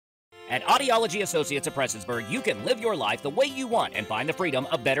At Audiology Associates of Prestonsburg, you can live your life the way you want and find the freedom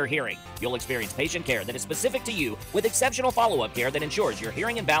of better hearing. You'll experience patient care that is specific to you with exceptional follow-up care that ensures your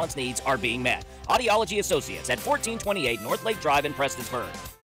hearing and balance needs are being met. Audiology Associates at 1428 North Lake Drive in Prestonsburg.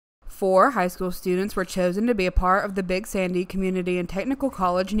 4 high school students were chosen to be a part of the Big Sandy Community and Technical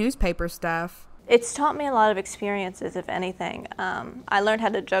College newspaper staff. It's taught me a lot of experiences, if anything. I learned how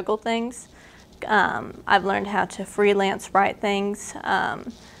to juggle things. I've learned how to freelance write things.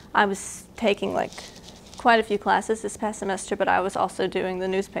 I was taking quite a few classes this past semester, but I was also doing the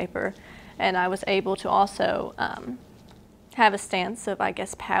newspaper, and I was able to also have a stance of, I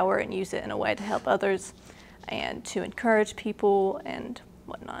guess, power and use it in a way to help others and to encourage people and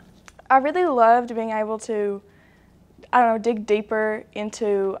whatnot. I really loved being able to, dig deeper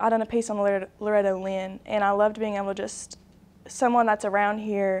into, I done a piece on Loretta Lynn, and I loved being able to just, someone that's around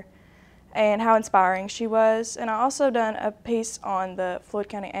here and how inspiring she was. And I also done a piece on the Floyd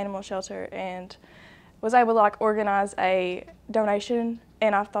County Animal Shelter and was able to organize a donation,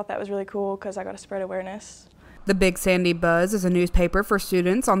 and I thought that was really cool because I got to spread awareness. The Big Sandy Buzz is a newspaper for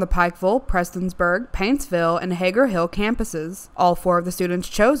students on the Pikeville, Prestonsburg, Paintsville, and Hager Hill campuses. All 4 of the students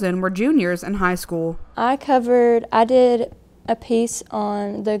chosen were juniors in high school. I did a piece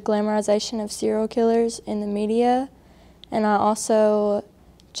on the glamorization of serial killers in the media, and I also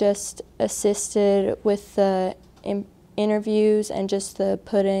just assisted with the interviews and just the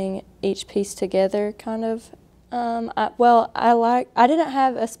putting each piece together kind of. I didn't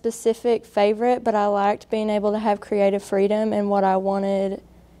have a specific favorite, but I liked being able to have creative freedom in what I wanted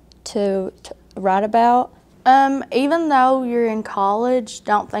to write about. Even though you're in college,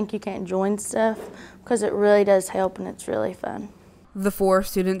 don't think you can't join stuff because it really does help and it's really fun. The 4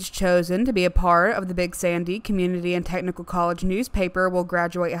 students chosen to be a part of the Big Sandy Community and Technical College newspaper will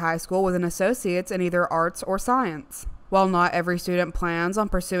graduate high school with an associate's in either arts or science. While not every student plans on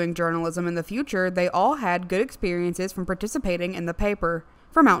pursuing journalism in the future, they all had good experiences from participating in the paper.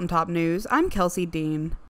 For Mountaintop News, I'm Kelsey Dean.